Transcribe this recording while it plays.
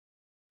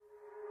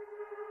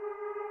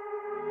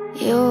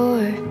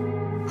You're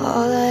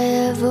all I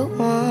ever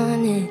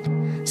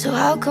wanted. So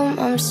how come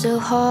I'm still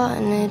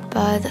haunted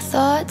by the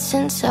thoughts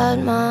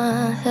inside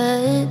my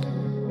head?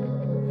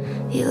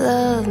 You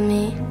love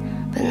me,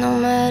 but no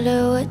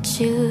matter what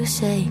you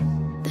say,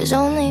 there's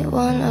only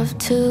one of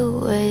two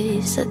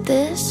ways that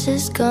this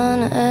is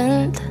gonna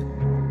end.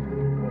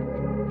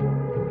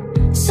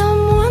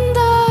 Someone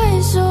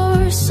dies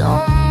or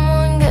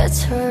someone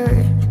gets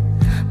hurt,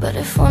 but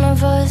if one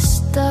of us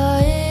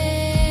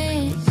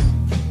dies,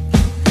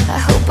 I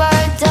hope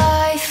I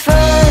die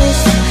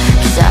first,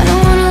 'cause I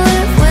don't wanna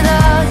live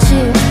without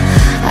you.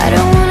 I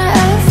don't wanna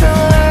ever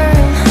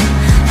learn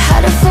how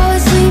to fall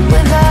asleep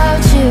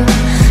without you.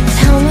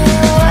 Tell me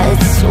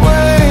what's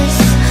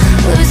worse,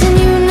 losing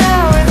you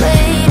now or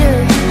later.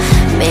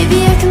 Maybe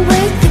I can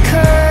break the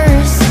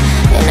curse,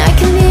 and I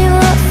can be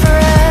loved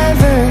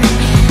forever.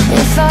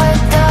 If I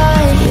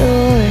die,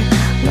 you're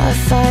my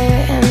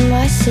fire and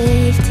my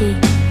safety.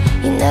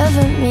 You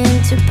never mean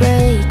to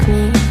break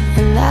me,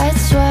 and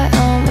that's why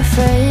I'm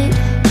afraid.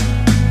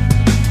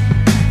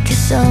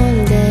 'Cause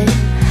someday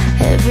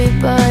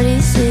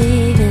everybody's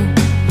leaving.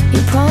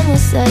 You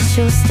promise that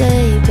you'll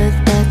stay, but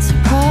that's a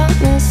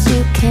promise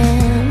you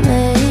can't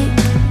make.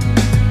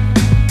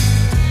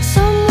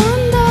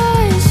 Someone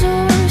dies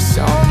or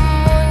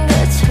someone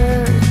gets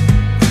hurt,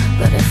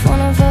 but if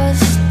one of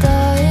us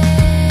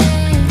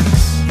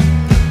dies,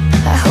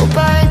 I hope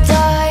I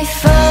die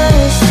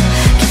first,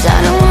 'cause I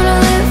don't wanna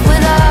live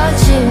without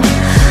you.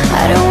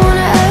 I don't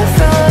wanna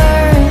ever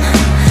learn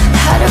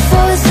how to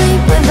fall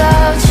asleep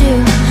without you.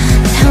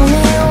 Tell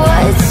me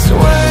what's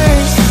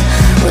worse,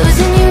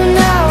 losing you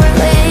now or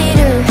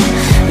later.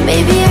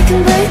 Maybe I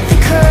can break the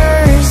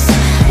curse,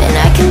 and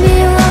I can be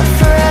loved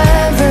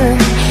forever.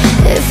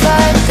 If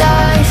I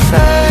die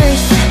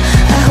first,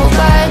 I hope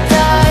I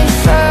die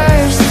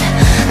first.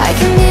 I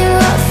can be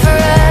loved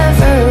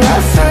forever,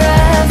 loved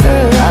forever,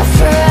 loved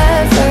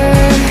forever.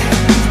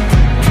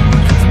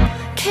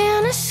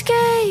 Can't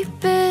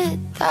escape it,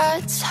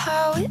 that's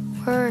how it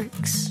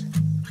works.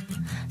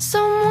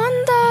 Someone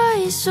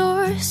dies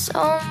or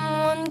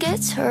someone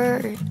gets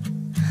hurt,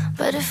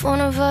 but if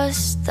one of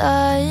us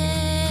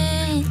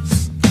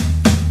dies,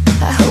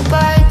 I hope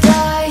I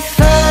die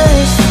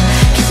first,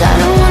 'cause I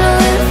don't wanna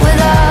live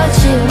without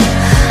you.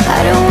 I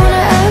don't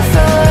wanna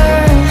ever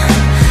learn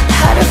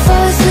how to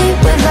fall asleep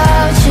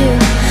without you.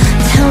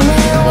 Tell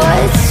me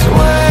what's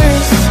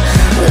worse,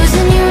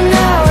 losing you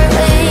now or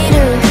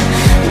later.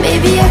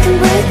 Maybe I can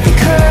break the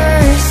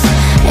curse,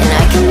 and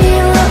I can be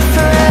loved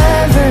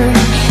forever.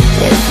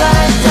 If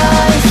I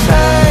die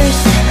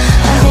first,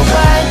 I hope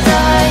I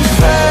die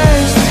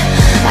first.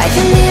 I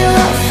can be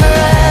loved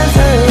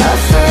forever,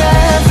 loved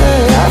forever,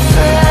 loved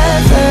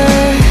forever.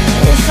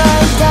 If I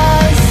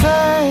die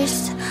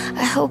first,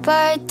 I hope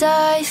I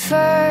die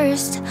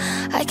first.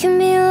 I can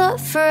be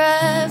loved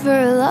forever,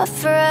 loved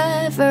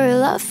forever,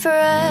 loved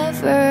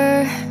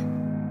forever.